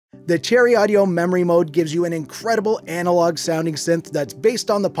The Cherry Audio MemoryMoog gives you an incredible analog sounding synth that's based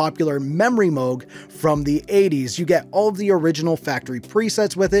on the popular MemoryMoog from the 80s. You get all of the original factory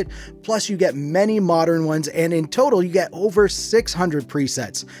presets with it, plus you get many modern ones, and in total you get over 600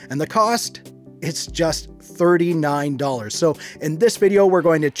 presets. And the cost? It's just $39. So in this video, we're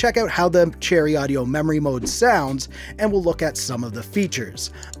going to check out how the Cherry Audio MemoryMoog sounds, and we'll look at some of the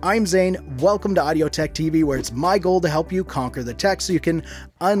features. I'm Zane, welcome to Audio Tech TV, where it's my goal to help you conquer the tech so you can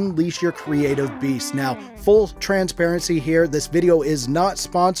unleash your creative beast. Now, full transparency here, this video is not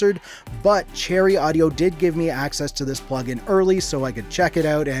sponsored, but Cherry Audio did give me access to this plugin early so I could check it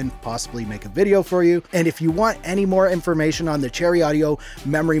out and possibly make a video for you. And if you want any more information on the Cherry Audio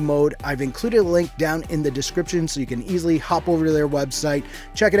MemoryMoog, I've included a link down in the description so you can easily hop over to their website,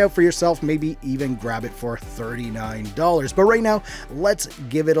 check it out for yourself, maybe even grab it for $39. But right now, let's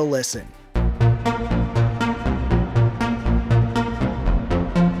give it a listen.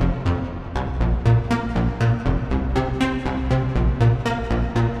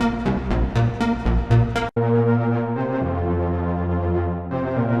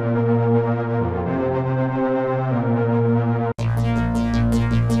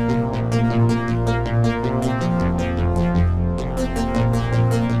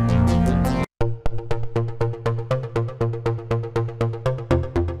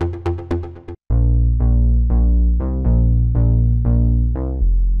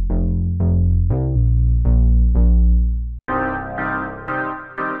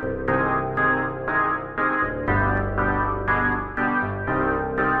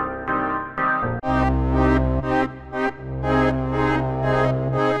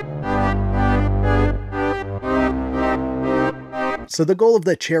 So the goal of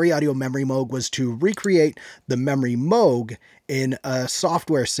the Cherry Audio MemoryMoog was to recreate the MemoryMoog in a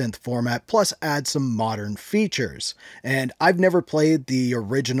software synth format, plus add some modern features. And I've never played the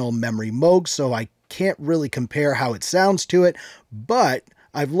original MemoryMoog, so I can't really compare how it sounds to it, but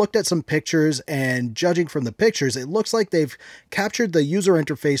I've looked at some pictures, and judging from the pictures, it looks like they've captured the user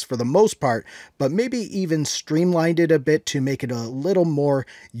interface for the most part, but maybe even streamlined it a bit to make it a little more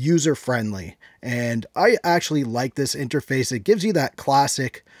user-friendly. And I actually like this interface. It gives you that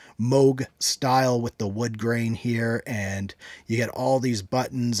classic Moog style with the wood grain here, and you get all these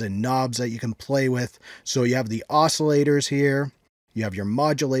buttons and knobs that you can play with. So you have the oscillators here. You have your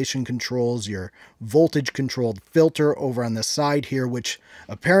modulation controls, your voltage controlled filter over on the side here, which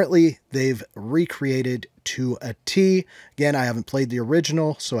apparently they've recreated to a T. Again, I haven't played the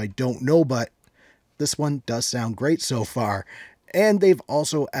original, so I don't know, but this one does sound great so far. And they've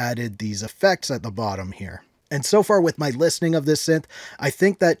also added these effects at the bottom here. And so far with my listening of this synth, I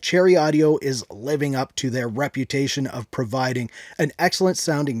think that Cherry Audio is living up to their reputation of providing an excellent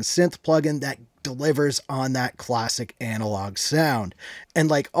sounding synth plugin that delivers on that classic analog sound.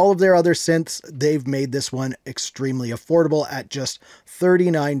 And like all of their other synths, they've made this one extremely affordable at just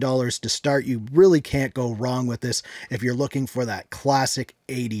 $39 to start. You really can't go wrong with this if you're looking for that classic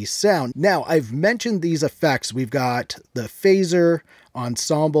 80s sound. Now, I've mentioned these effects. We've got the phaser,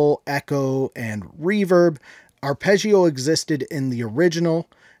 ensemble, echo, and reverb. Arpeggio existed in the original,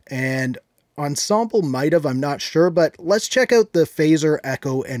 and ensemble might have, I'm not sure, but let's check out the phaser,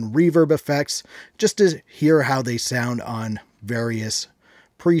 echo, and reverb effects just to hear how they sound on various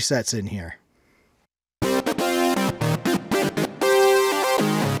presets in here.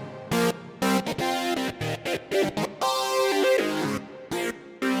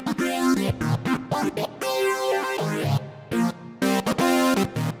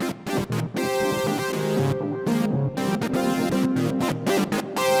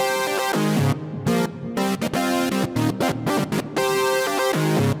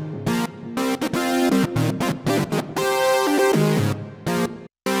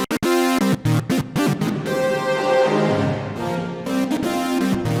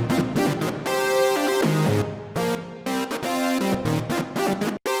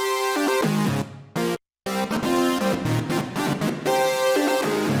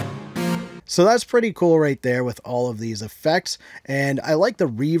 So that's pretty cool right there with all of these effects. And I like the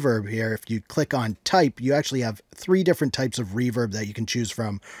reverb here. If you click on type, you actually have 3 different types of reverb that you can choose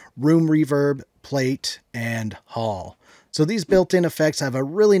from: room reverb, plate, and hall. So these built-in effects have a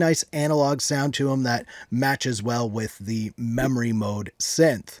really nice analog sound to them that matches well with the MemoryMoog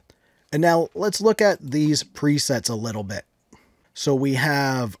synth. And now let's look at these presets a little bit. So we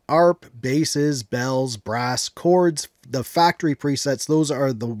have ARP, basses, bells, brass, chords. The factory presets, those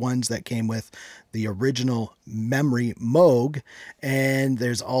are the ones that came with the original MemoryMoog. And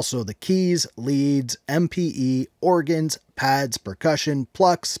there's also the keys, leads, MPE, organs, pads, percussion,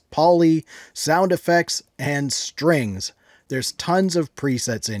 plucks, poly, sound effects, and strings. there's tons of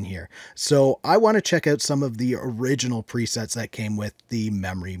presets in here. So I want to check out some of the original presets that came with the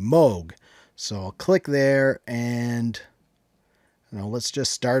MemoryMoog. So I'll click there and let's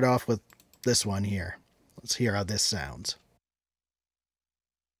just start off with this one here. Let's hear how this sounds.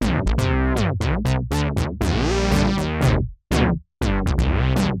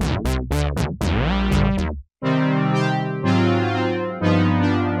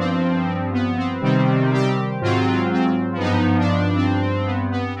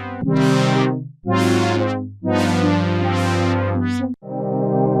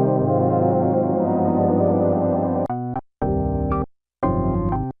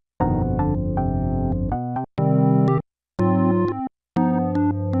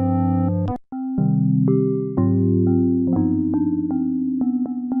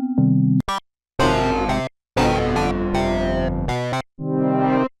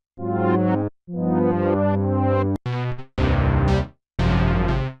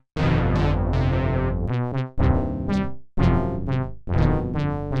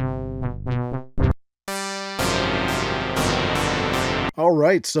 All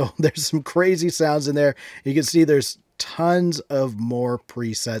right, so there's some crazy sounds in there. You can see there's tons of more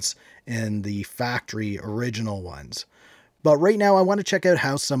presets in the factory original ones. But right now I want to check out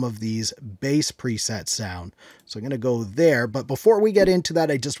how some of these bass presets sound. So I'm going to go there. But before we get into that,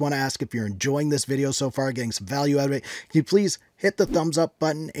 I just want to ask if you're enjoying this video so far, getting some value out of it. Can you please hit the thumbs up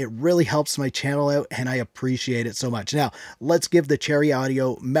button? It really helps my channel out and I appreciate it so much. Now, let's give the Cherry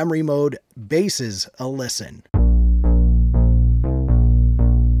Audio MemoryMoog basses a listen.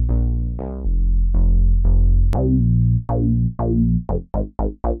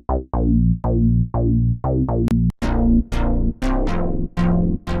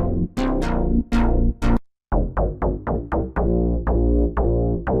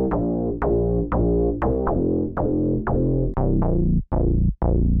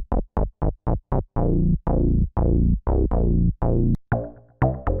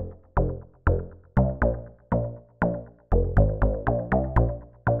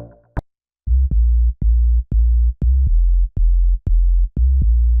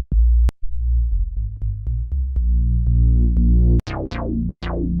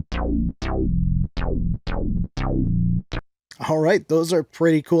 All right, those are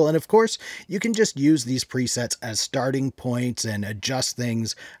pretty cool. And of course, you can just use these presets as starting points and adjust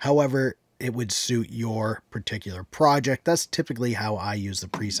things however it would suit your particular project. That's typically how I use the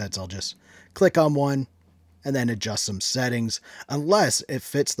presets. I'll just click on one and then adjust some settings. Unless it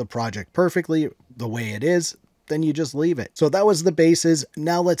fits the project perfectly the way it is, then you just leave it. So that was the basses.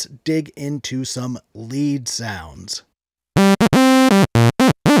 Now let's dig into some lead sounds.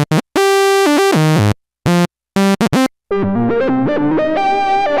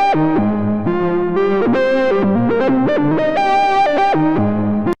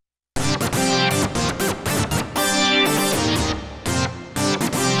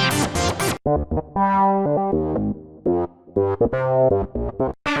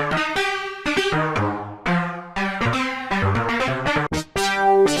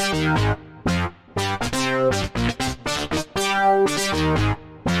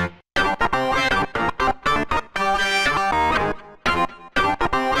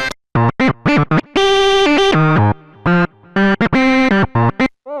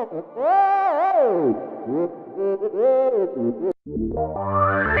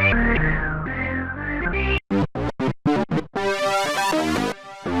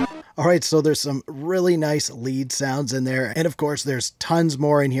 All right, so there's some really nice lead sounds in there. And of course, there's tons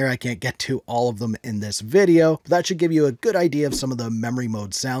more in here. I can't get to all of them in this video, but that should give you a good idea of some of the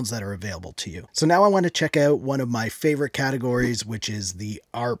MemoryMoog sounds that are available to you. So now I want to check out one of my favorite categories, which is the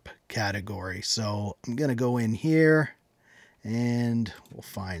ARP category. So I'm going to go in here and we'll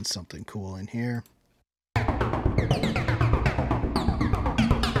find something cool in here.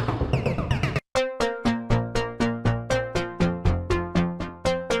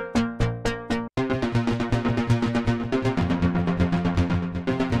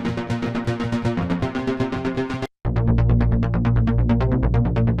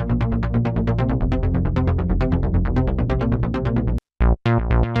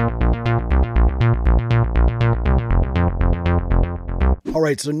 All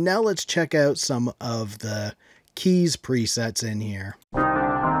right, so now let's check out some of the keys presets in here.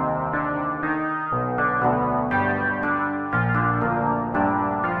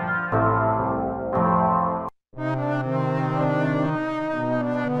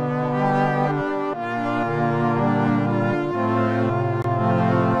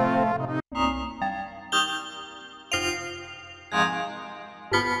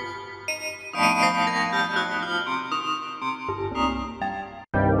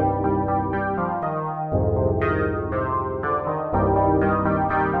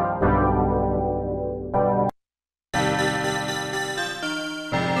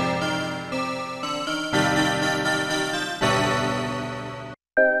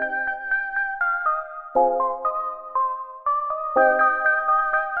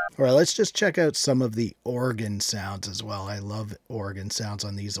 All right, let's just check out some of the organ sounds as well. I love organ sounds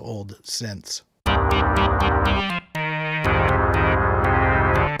on these old synths.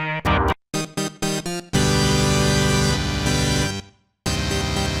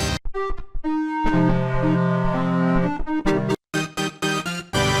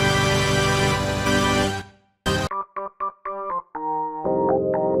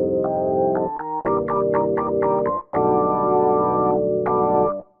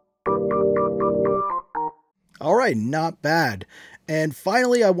 All right, not bad. And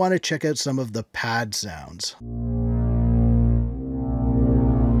finally, I want to check out some of the pad sounds.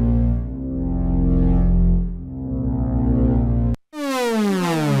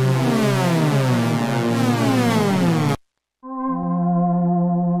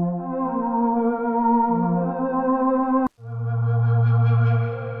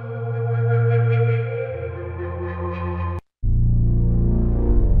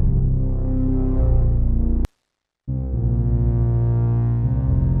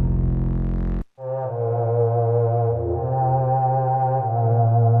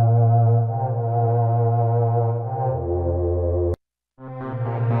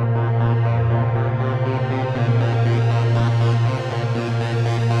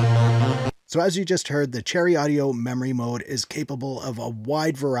 So as you just heard, the Cherry Audio MemoryMode is capable of a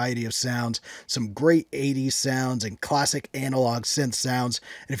wide variety of sounds, some great 80s sounds and classic analog synth sounds.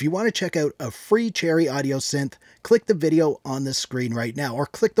 And if you want to check out a free Cherry Audio synth, click the video on the screen right now, or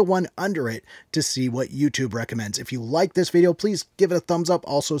click the one under it to see what YouTube recommends. If you like this video, please give it a thumbs up.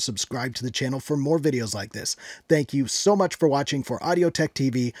 Also subscribe to the channel for more videos like this. Thank you so much for watching. For Audio Tech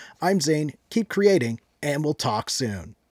TV, I'm Zane. Keep creating, and we'll talk soon.